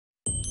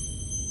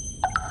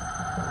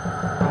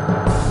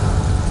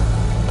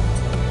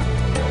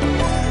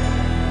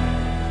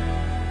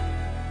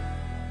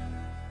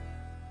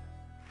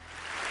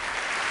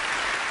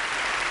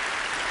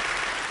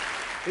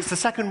It's the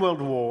Second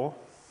World War,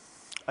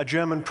 a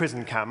German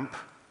prison camp,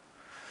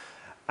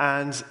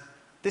 and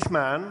this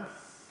man,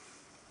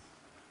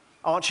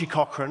 Archie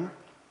Cochrane,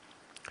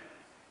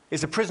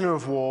 is a prisoner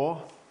of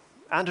war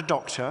and a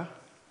doctor,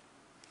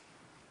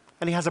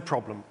 and he has a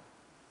problem.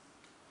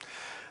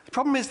 The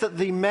problem is that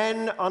the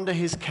men under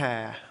his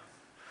care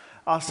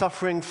are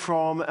suffering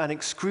from an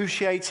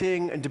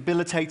excruciating and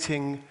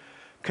debilitating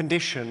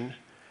condition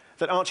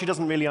that Archie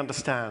doesn't really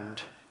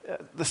understand.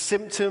 The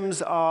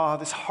symptoms are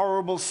this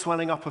horrible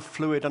swelling up of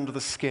fluid under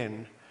the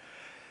skin,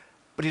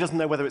 but he doesn't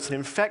know whether it's an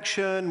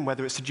infection,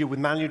 whether it's to do with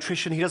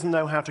malnutrition. He doesn't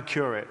know how to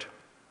cure it.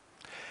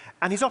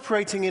 And he's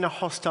operating in a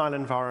hostile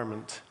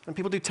environment, and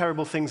people do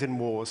terrible things in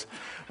wars.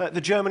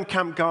 The German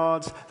camp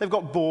guards, they've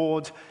got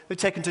bored. They've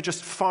taken to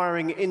just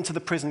firing into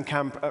the prison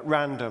camp at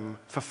random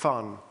for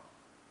fun.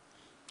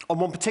 On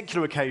one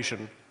particular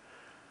occasion,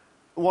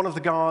 one of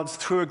the guards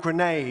threw a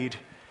grenade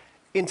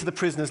into the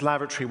prisoner's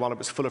lavatory while it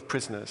was full of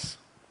prisoners.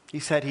 He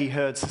said he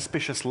heard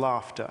suspicious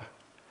laughter.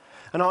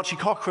 And Archie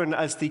Cochrane,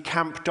 as the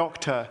camp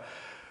doctor,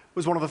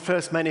 was one of the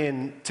first men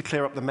in to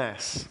clear up the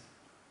mess.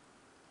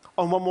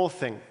 On one more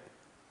thing,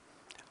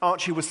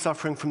 Archie was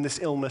suffering from this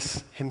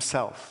illness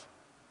himself.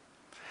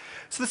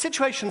 So the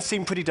situation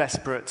seemed pretty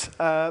desperate,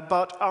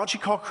 but Archie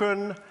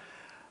Cochrane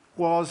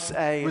was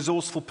a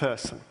resourceful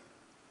person.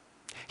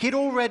 He'd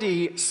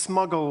already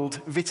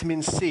smuggled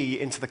vitamin C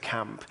into the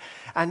camp,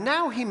 and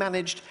now he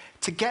managed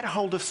to get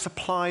hold of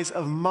supplies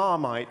of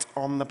Marmite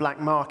on the black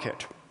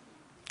market.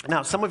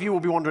 Now, some of you will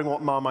be wondering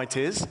what Marmite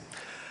is.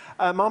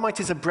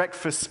 Marmite is a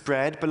breakfast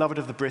spread, beloved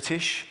of the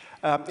British.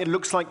 It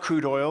looks like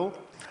crude oil.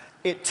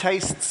 It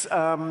tastes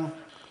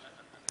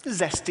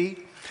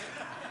zesty.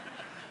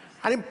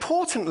 And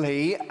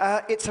importantly,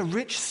 it's a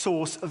rich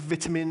source of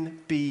vitamin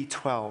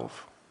B12.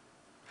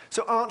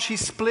 So Archie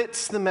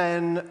splits the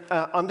men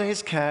under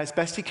his care as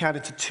best he can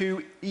into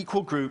two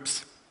equal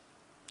groups.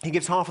 He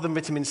gives half of them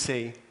vitamin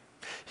C.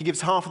 He gives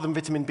half of them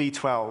vitamin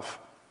B12.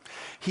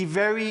 He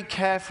very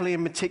carefully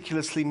and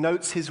meticulously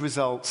notes his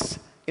results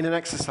in an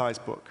exercise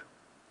book.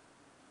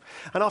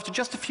 And after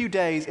just a few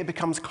days, it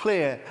becomes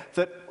clear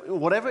that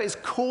whatever is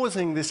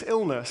causing this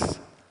illness,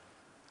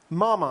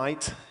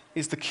 Marmite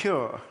is the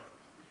cure.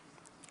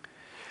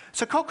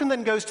 So Cochrane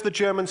then goes to the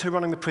Germans who are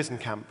running the prison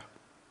camp.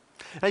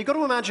 Now, you've got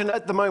to imagine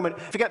at the moment,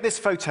 forget this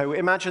photo,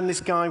 imagine this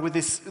guy with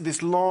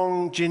this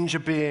long ginger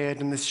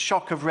beard and this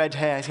shock of red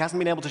hair. He hasn't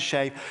been able to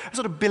shave, a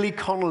sort of Billy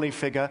Connolly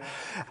figure.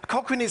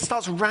 Cochrane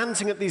starts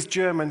ranting at these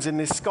Germans in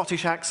this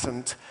Scottish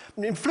accent,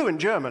 in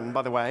fluent German,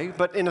 by the way,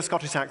 but in a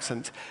Scottish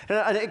accent.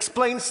 And it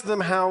explains to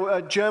them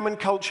how German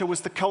culture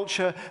was the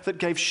culture that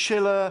gave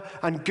Schiller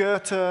and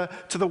Goethe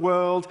to the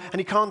world, and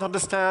he can't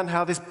understand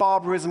how this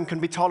barbarism can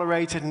be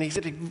tolerated, and he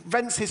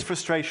vents his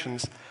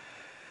frustrations.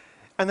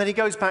 And then he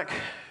goes back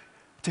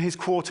to his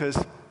quarters,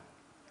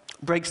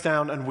 breaks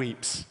down and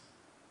weeps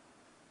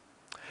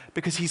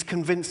because he's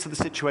convinced that the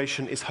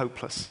situation is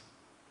hopeless.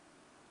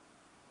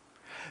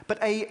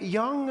 But a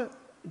young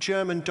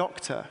German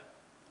doctor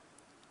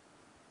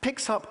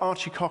picks up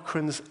Archie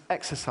Cochrane's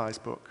exercise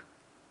book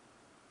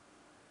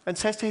and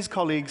says to his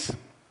colleagues,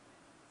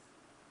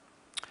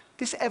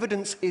 "This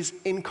evidence is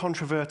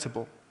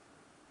incontrovertible.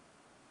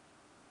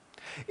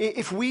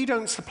 If we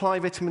don't supply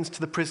vitamins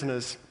to the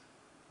prisoners,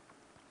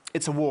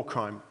 it's a war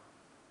crime."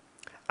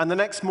 And the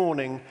next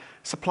morning,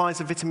 supplies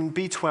of vitamin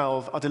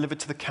B12 are delivered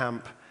to the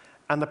camp,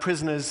 and the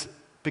prisoners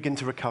begin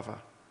to recover.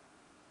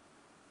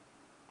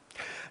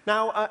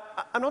 Now,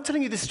 I'm not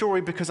telling you this story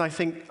because I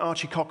think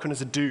Archie Cochrane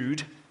is a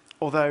dude,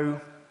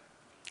 although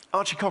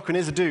Archie Cochrane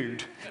is a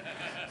dude.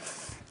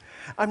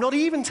 I'm not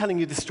even telling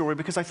you this story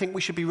because I think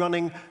we should be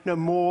running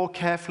more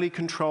carefully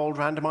controlled,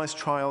 randomized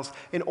trials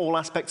in all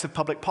aspects of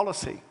public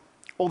policy,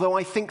 although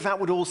I think that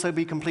would also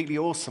be completely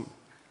awesome.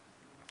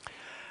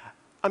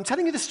 I'm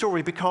telling you this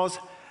story because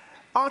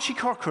Archie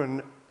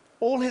Cochrane,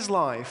 all his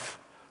life,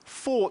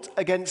 fought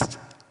against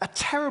a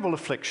terrible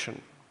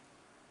affliction.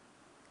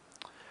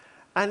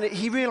 And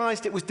he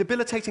realized it was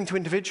debilitating to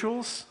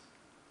individuals,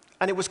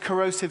 and it was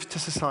corrosive to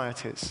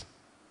societies.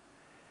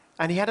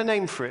 And he had a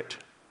name for it.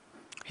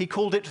 He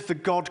called it the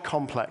God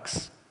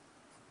complex.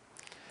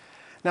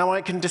 Now,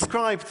 I can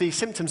describe the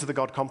symptoms of the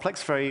God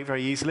complex very,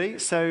 very easily.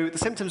 So the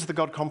symptoms of the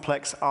God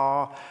complex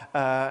are,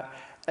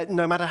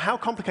 no matter how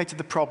complicated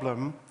the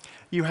problem,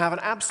 you have an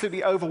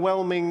absolutely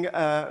overwhelming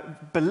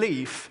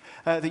belief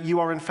that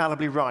you are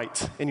infallibly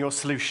right in your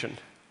solution.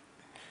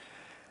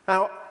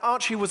 Now,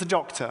 Archie was a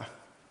doctor,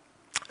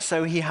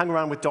 so he hung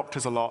around with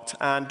doctors a lot,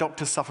 and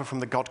doctors suffer from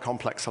the God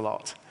complex a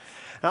lot.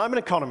 Now, I'm an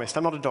economist,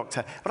 I'm not a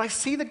doctor, but I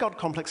see the God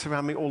complex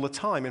around me all the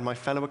time in my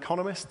fellow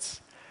economists.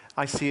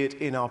 I see it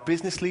in our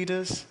business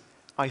leaders.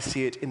 I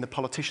see it in the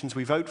politicians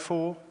we vote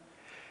for.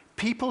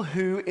 People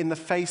who, in the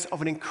face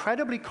of an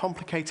incredibly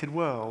complicated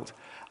world,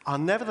 are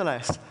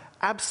nevertheless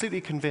absolutely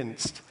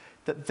convinced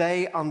that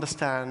they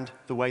understand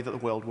the way that the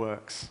world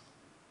works.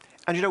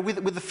 And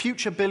with the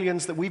future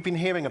billions that we've been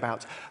hearing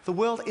about, the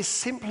world is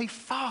simply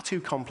far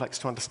too complex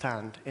to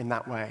understand in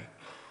that way.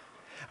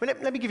 I mean,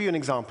 let me give you an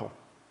example.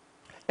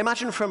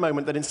 Imagine for a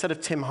moment that instead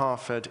of Tim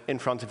Harford in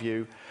front of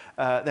you,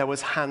 there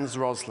was Hans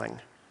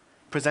Rosling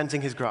presenting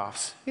his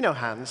graphs. You know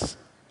Hans,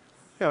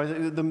 you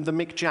know, the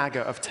Mick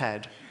Jagger of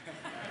TED.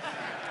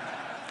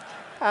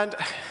 And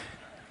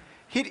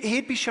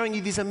he'd be showing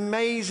you these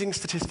amazing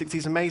statistics,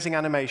 these amazing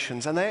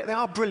animations, and they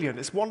are brilliant.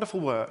 It's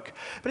wonderful work.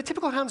 But a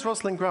typical Hans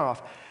Rosling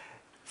graph,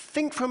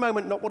 think for a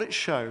moment not what it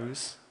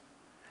shows,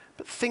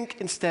 but think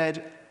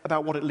instead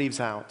about what it leaves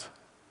out.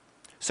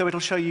 So it'll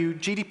show you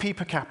GDP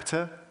per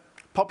capita,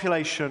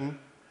 population,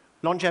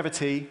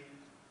 longevity.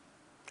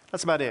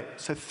 That's about it.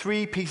 So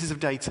 3 pieces of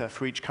data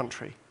for each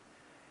country.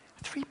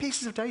 3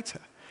 pieces of data.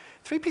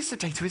 3 pieces of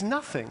data is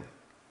nothing.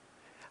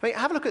 I mean,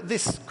 have a look at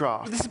this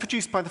graph. This is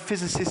produced by the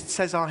physicist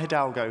Cesar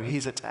Hidalgo.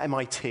 He's at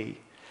MIT.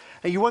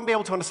 And you won't be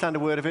able to understand a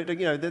word of it.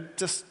 You know,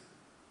 this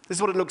is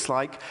what it looks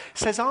like.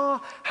 Cesar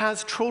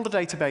has trawled a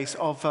database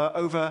of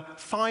over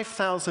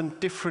 5,000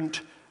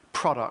 different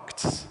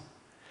products.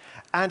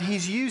 And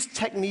he's used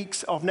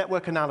techniques of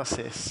network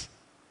analysis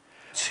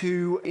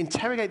to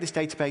interrogate this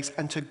database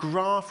and to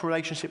graph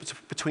relationships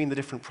between the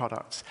different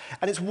products.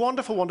 And it's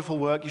wonderful, wonderful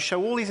work. You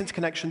show all these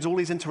interconnections, all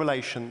these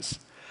interrelations.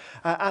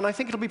 And I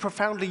think it'll be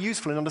profoundly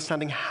useful in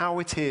understanding how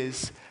it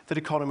is that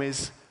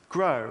economies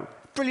grow.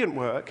 Brilliant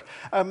work.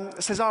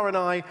 Cesar and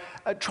I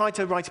tried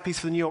to write a piece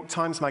for the New York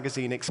Times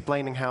magazine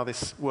explaining how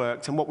this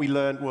worked. And what we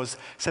learned was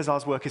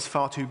Cesar's work is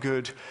far too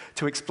good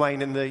to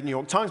explain in the New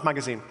York Times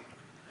magazine.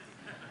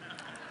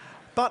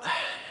 But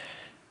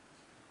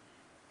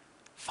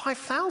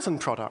 5,000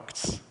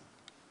 products,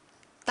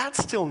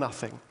 that's still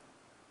nothing.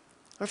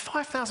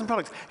 5,000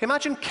 products.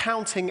 Imagine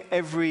counting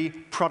every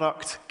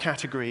product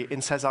category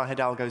in Cesar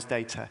Hidalgo's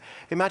data.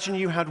 Imagine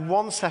you had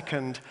 1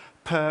 second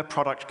per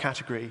product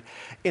category.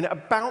 In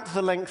about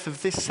the length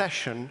of this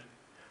session,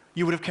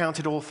 you would have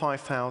counted all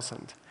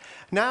 5,000.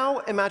 Now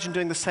imagine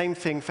doing the same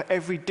thing for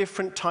every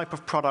different type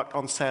of product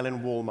on sale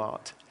in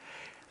Walmart.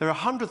 There are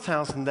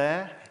 100,000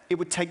 there. It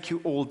would take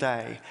you all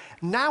day.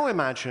 Now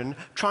imagine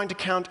trying to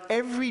count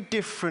every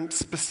different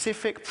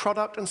specific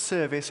product and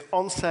service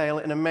on sale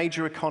in a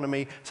major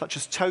economy such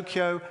as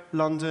Tokyo,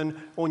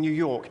 London, or New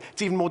York.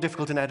 It's even more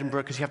difficult in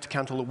Edinburgh because you have to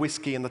count all the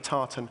whiskey and the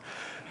tartan.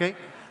 Okay?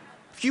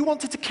 If you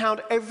wanted to count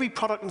every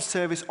product and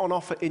service on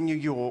offer in New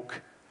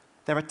York,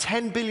 there are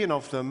 10 billion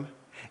of them.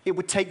 It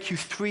would take you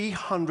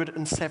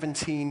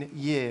 317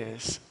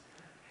 years.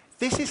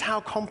 This is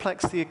how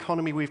complex the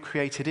economy we've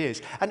created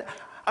is. And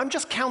I'm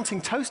just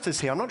counting toasters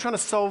here. I'm not trying to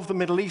solve the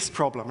Middle East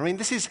problem. I mean,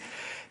 this is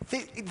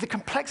the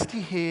complexity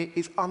here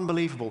is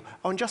unbelievable.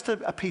 On just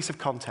a piece of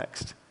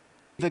context,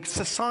 the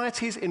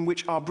societies in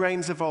which our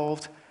brains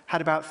evolved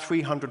had about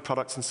 300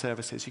 products and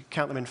services. You can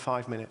count them in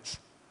 5 minutes.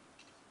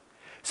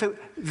 So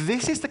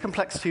this is the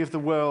complexity of the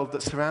world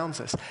that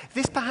surrounds us.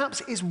 This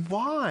perhaps is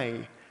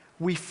why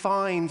we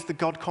find the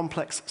God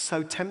complex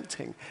so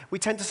tempting. We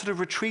tend to sort of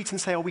retreat and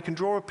say, oh, we can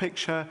draw a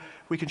picture,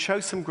 we can show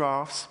some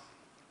graphs,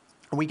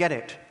 and we get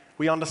it.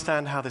 We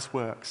understand how this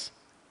works.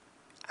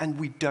 And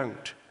we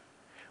don't.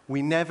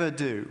 We never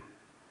do.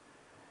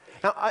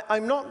 Now,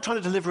 I'm not trying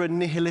to deliver a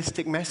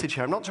nihilistic message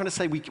here. I'm not trying to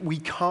say we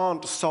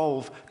can't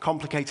solve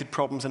complicated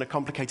problems in a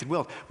complicated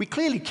world. We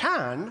clearly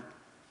can,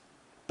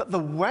 but the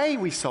way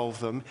we solve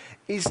them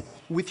is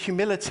with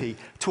humility,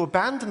 to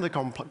abandon the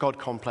God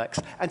complex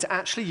and to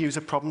actually use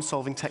a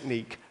problem-solving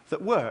technique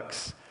that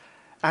works.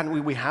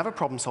 And we have a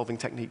problem-solving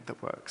technique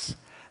that works.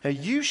 Now,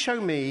 you show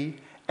me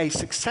a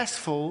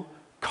successful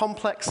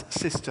complex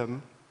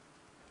system,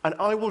 and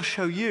I will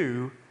show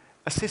you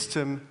a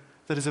system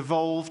that has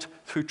evolved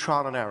through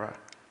trial and error.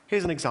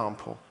 Here's an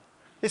example.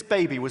 This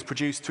baby was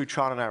produced through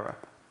trial and error.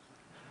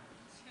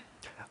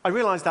 I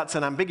realize that's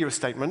an ambiguous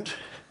statement.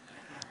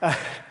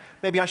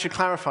 Maybe I should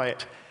clarify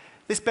it.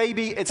 This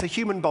baby, it's a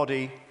human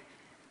body.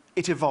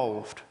 It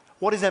evolved.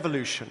 What is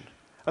evolution?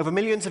 Over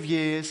millions of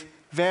years,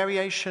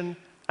 variation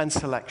and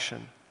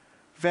selection.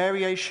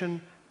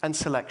 Variation and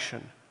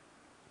selection.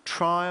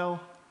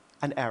 Trial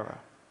and error.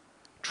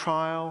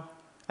 Trial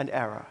and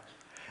error.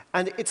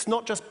 And it's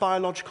not just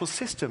biological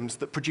systems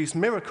that produce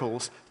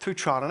miracles through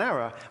trial and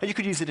error. And you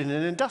could use it in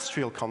an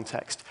industrial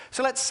context.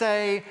 So let's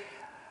say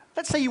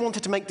you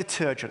wanted to make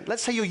detergent.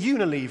 Let's say you're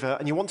Unilever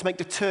and you want to make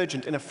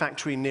detergent in a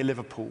factory near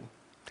Liverpool.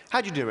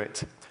 How do you do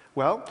it?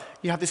 Well,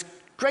 you have this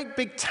great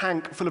big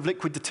tank full of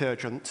liquid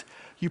detergent.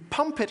 You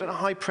pump it at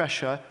high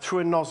pressure through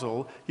a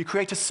nozzle. You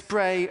create a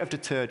spray of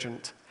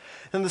detergent.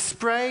 Then the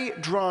spray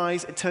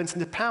dries, it turns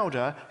into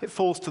powder, it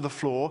falls to the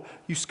floor,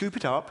 you scoop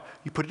it up,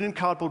 you put it in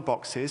cardboard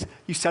boxes,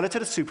 you sell it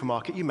at a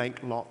supermarket, you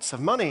make lots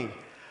of money.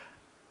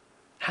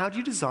 How do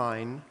you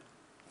design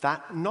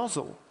that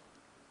nozzle?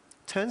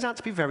 Turns out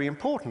to be very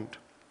important.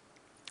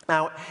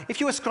 Now,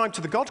 if you ascribe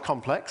to the God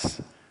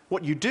complex,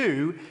 what you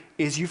do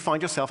is you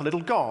find yourself a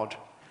little god.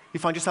 You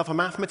find yourself a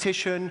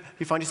mathematician,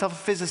 you find yourself a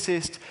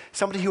physicist,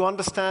 somebody who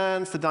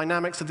understands the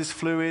dynamics of this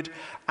fluid,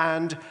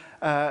 and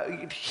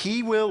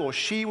he will or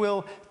she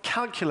will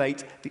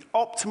calculate the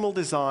optimal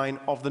design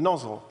of the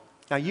nozzle.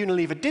 Now,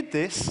 Unilever did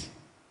this,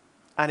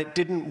 and it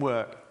didn't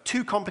work.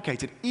 Too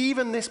complicated.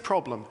 Even this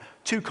problem,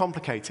 too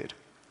complicated.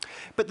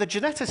 But the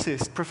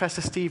geneticist,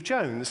 Professor Steve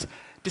Jones,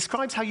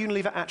 describes how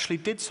Unilever actually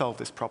did solve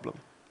this problem.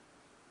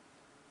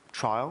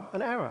 Trial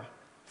and error,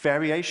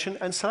 variation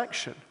and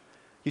selection.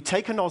 You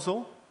take a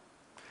nozzle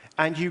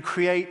and you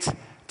create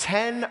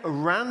 10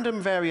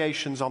 random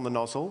variations on the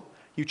nozzle.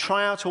 You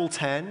try out all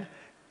 10.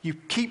 You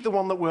keep the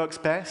one that works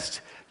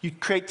best. You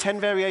create 10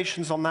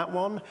 variations on that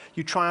one.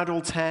 You try out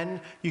all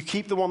 10. You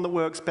keep the one that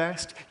works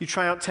best. You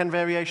try out 10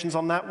 variations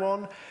on that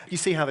one. You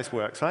see how this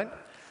works, right?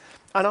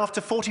 And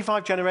after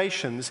 45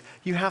 generations,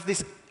 you have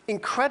this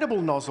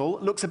incredible nozzle,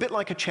 looks a bit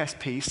like a chess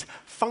piece,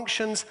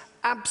 functions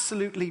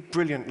absolutely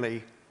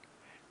brilliantly.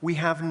 We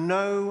have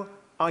no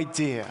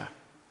idea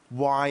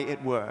why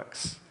it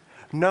works.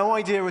 No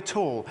idea at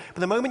all.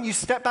 But the moment you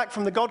step back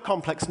from the God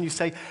complex and you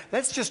say,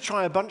 let's just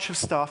try a bunch of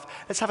stuff,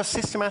 let's have a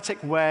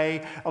systematic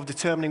way of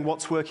determining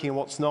what's working and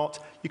what's not,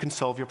 you can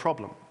solve your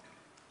problem.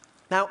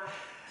 Now,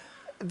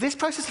 this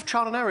process of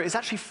trial and error is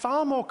actually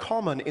far more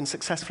common in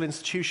successful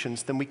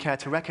institutions than we care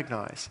to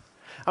recognize.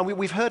 And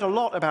we've heard a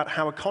lot about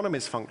how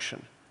economies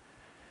function.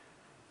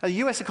 Now, the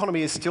US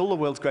economy is still the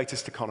world's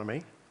greatest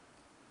economy.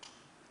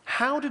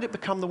 How did it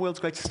become the world's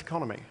greatest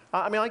economy?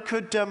 I mean, I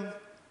could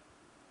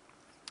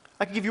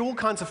give you all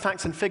kinds of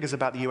facts and figures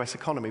about the US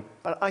economy,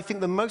 but I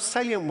think the most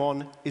salient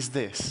one is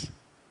this.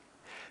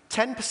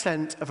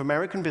 10% of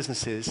American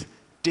businesses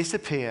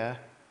disappear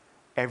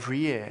every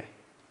year.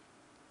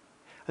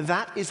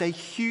 That is a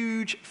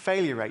huge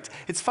failure rate.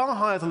 It's far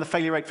higher than the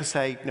failure rate for,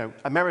 say,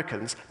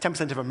 Americans.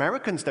 10% of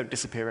Americans don't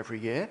disappear every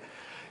year,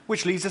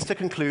 which leads us to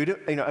conclude,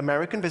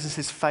 American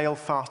businesses fail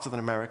faster than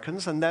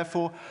Americans, and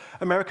therefore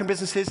American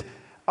businesses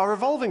are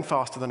evolving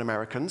faster than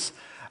Americans,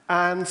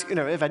 and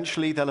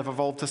eventually they'll have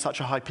evolved to such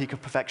a high peak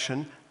of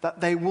perfection that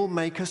they will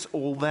make us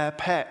all their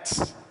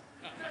pets.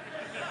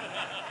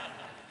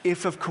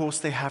 If, of course,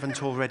 they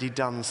haven't already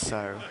done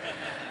so.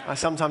 I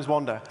sometimes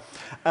wonder.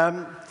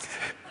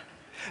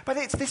 But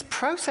it's this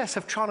process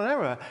of trial and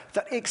error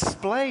that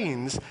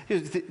explains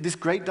this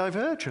great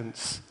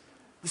divergence,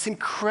 this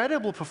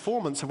incredible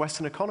performance of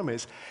Western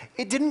economies.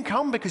 It didn't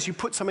come because you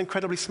put some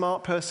incredibly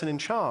smart person in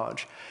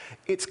charge.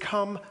 It's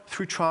come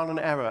through trial and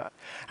error.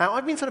 Now,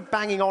 I've been sort of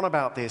banging on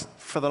about this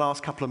for the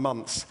last couple of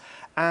months,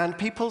 and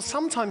people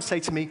sometimes say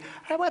to me,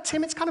 oh, well,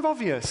 Tim, it's kind of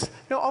obvious.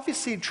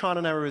 Obviously, trial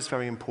and error is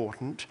very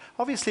important.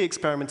 Obviously,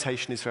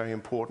 experimentation is very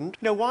important.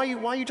 Why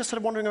are you just sort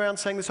of wandering around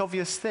saying this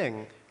obvious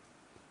thing?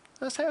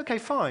 And I say, okay,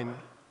 fine.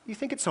 You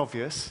think it's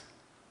obvious.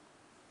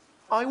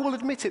 I will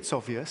admit it's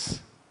obvious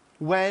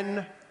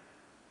when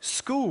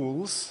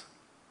schools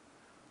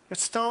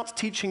start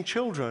teaching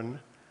children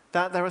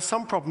that there are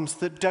some problems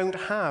that don't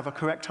have a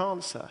correct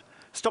answer.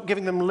 Stop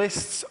giving them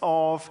lists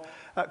of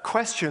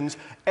questions,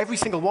 every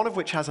single one of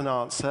which has an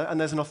answer, and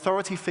there's an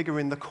authority figure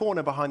in the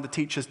corner behind the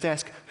teacher's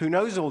desk who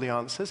knows all the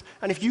answers,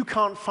 and if you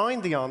can't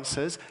find the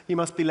answers, you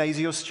must be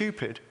lazy or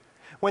stupid.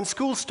 When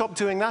schools stop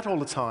doing that all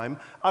the time,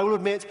 I will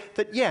admit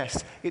that,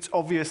 yes, it's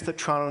obvious that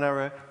trial and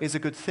error is a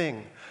good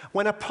thing.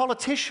 When a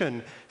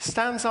politician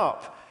stands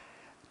up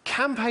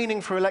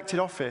campaigning for elected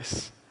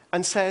office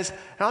and says,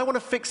 I want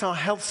to fix our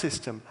health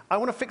system, I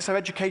want to fix our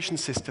education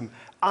system,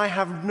 I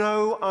have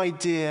no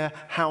idea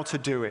how to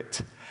do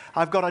it.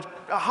 I've got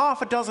a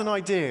half a dozen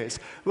ideas.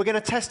 We're going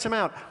to test them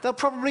out. They'll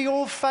probably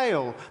all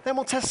fail. Then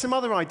we'll test some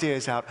other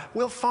ideas out.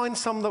 We'll find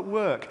some that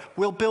work.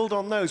 We'll build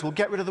on those. We'll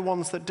get rid of the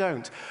ones that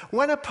don't.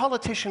 When a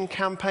politician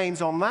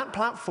campaigns on that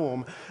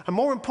platform, and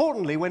more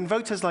importantly, when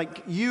voters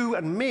like you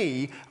and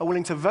me are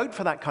willing to vote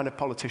for that kind of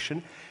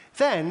politician,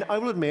 then I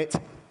will admit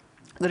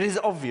that it is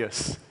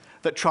obvious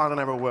that trial and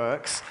error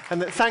works,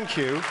 and that, thank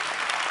you.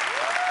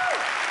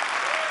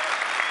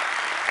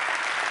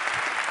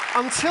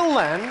 Until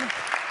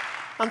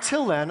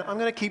then, I'm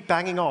going to keep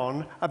banging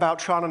on about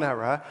trial and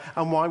error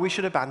and why we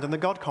should abandon the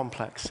God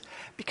complex.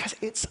 Because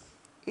it's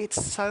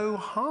so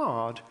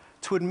hard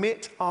to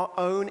admit our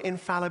own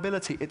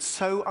infallibility. It's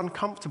so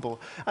uncomfortable.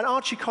 And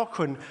Archie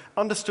Cochrane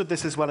understood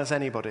this as well as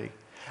anybody.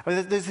 I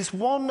mean, there's this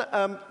one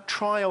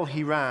trial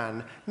he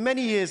ran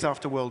many years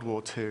after World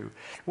War II.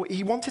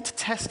 He wanted to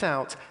test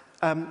out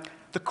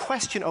the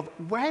question of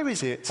where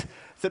is it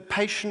that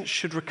patients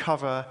should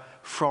recover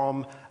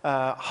from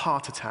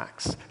heart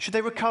attacks? Should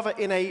they recover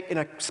in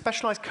a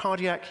specialized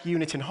cardiac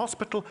unit in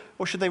hospital,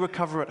 or should they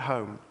recover at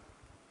home?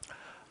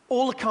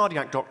 All the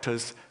cardiac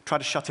doctors tried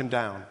to shut him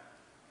down.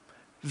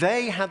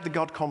 They had the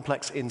God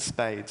complex in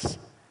spades.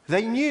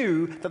 They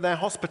knew that their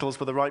hospitals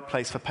were the right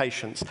place for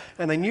patients,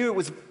 and they knew it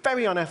was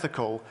very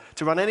unethical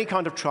to run any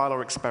kind of trial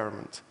or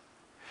experiment.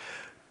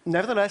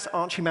 Nevertheless,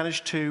 Archie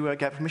managed to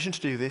get permission to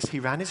do this. He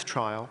ran his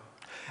trial.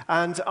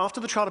 And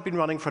after the trial had been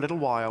running for a little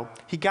while,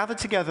 he gathered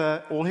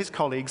together all his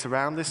colleagues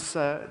around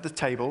the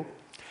table,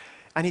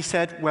 and he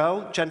said,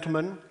 well,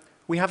 gentlemen,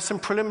 we have some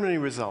preliminary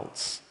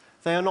results.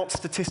 They are not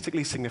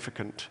statistically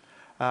significant,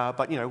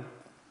 but,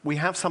 we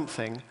have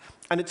something,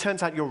 and it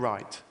turns out you're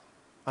right,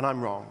 and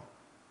I'm wrong.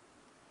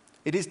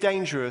 It is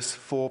dangerous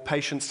for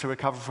patients to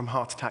recover from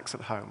heart attacks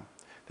at home.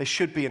 They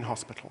should be in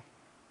hospital.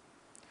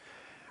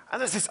 And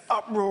there's this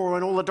uproar,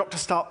 and all the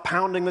doctors start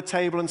pounding the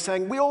table and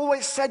saying, we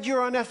always said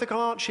you're unethical,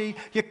 Archie.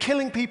 You're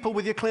killing people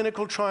with your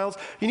clinical trials.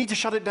 You need to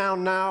shut it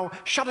down now.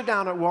 Shut it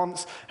down at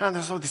once. And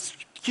there's all this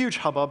huge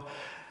hubbub.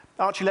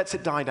 Archie lets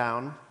it die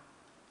down.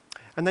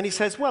 And then he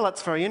says, well,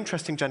 that's very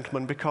interesting,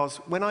 gentlemen, because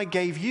when I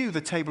gave you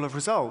the table of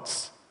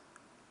results,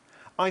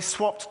 I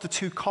swapped the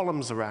 2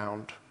 columns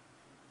around.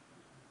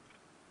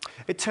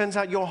 It turns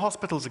out your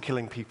hospitals are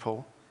killing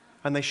people,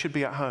 and they should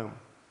be at home.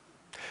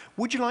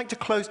 Would you like to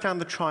close down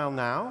the trial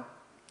now,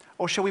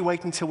 or shall we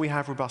wait until we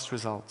have robust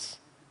results?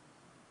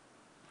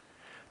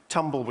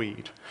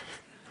 Tumbleweed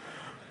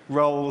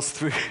rolls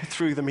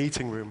through the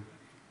meeting room.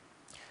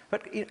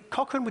 But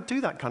Cochrane would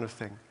do that kind of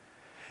thing.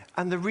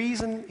 And the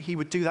reason he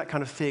would do that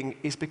kind of thing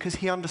is because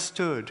he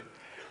understood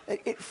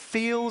it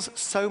feels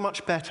so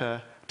much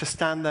better to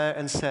stand there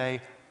and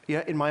say,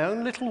 yeah, in my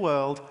own little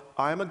world,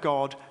 I am a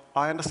god,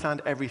 I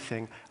understand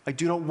everything. I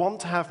do not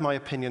want to have my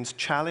opinions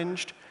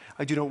challenged.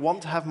 I do not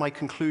want to have my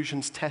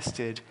conclusions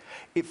tested.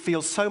 It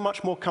feels so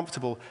much more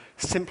comfortable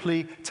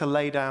simply to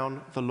lay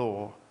down the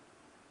law.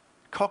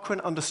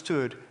 Cochrane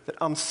understood that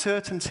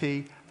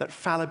uncertainty, that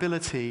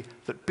fallibility,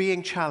 that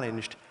being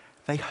challenged,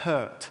 they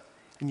hurt.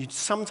 And you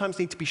sometimes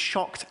need to be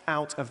shocked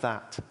out of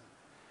that.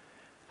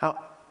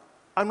 Now,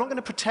 I'm not going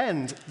to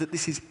pretend that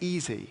this is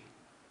easy.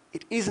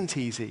 It isn't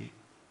easy.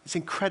 It's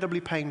incredibly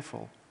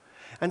painful.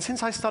 And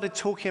since I started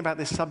talking about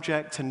this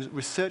subject and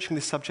researching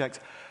this subject,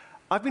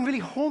 I've been really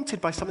haunted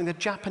by something a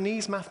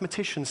Japanese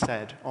mathematician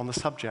said on the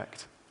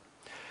subject.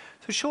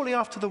 So shortly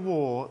after the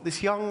war,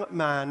 this young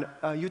man,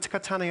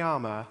 Yutaka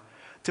Taniyama,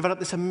 developed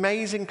this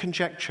amazing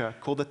conjecture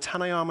called the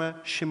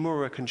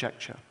Taniyama-Shimura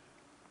conjecture.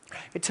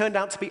 It turned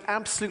out to be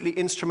absolutely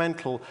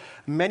instrumental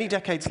many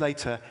decades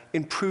later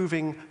in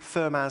proving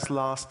Fermat's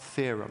last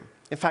theorem.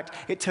 In fact,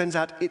 it turns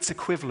out it's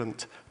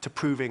equivalent to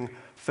proving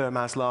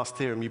Fermat's last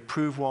theorem. You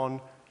prove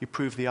one, you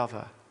prove the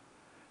other.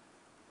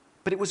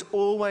 But it was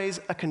always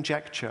a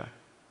conjecture.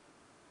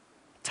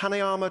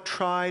 Taniyama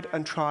tried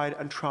and tried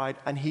and tried,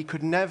 and he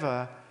could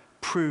never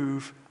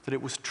prove that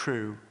it was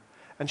true.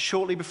 And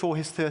shortly before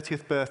his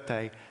 30th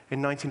birthday,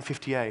 in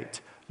 1958,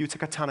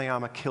 Yutaka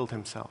Taniyama killed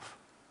himself.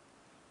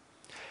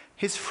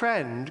 His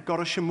friend,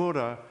 Goro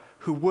Shimura,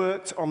 who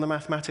worked on the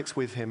mathematics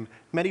with him,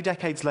 many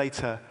decades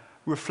later,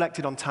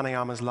 reflected on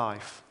Taniyama's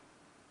life.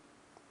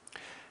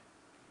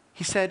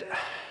 He said,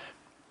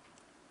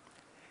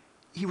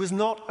 he was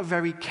not a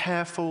very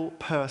careful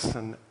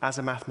person as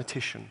a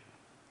mathematician.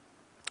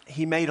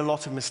 He made a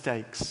lot of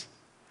mistakes.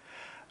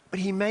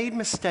 But he made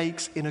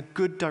mistakes in a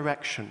good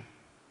direction.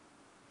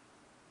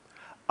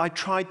 I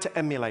tried to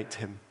emulate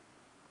him,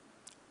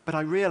 but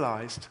I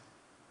realized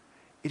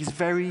it is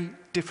very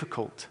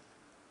difficult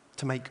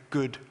to make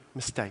good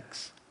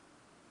mistakes.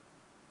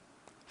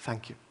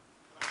 Thank you.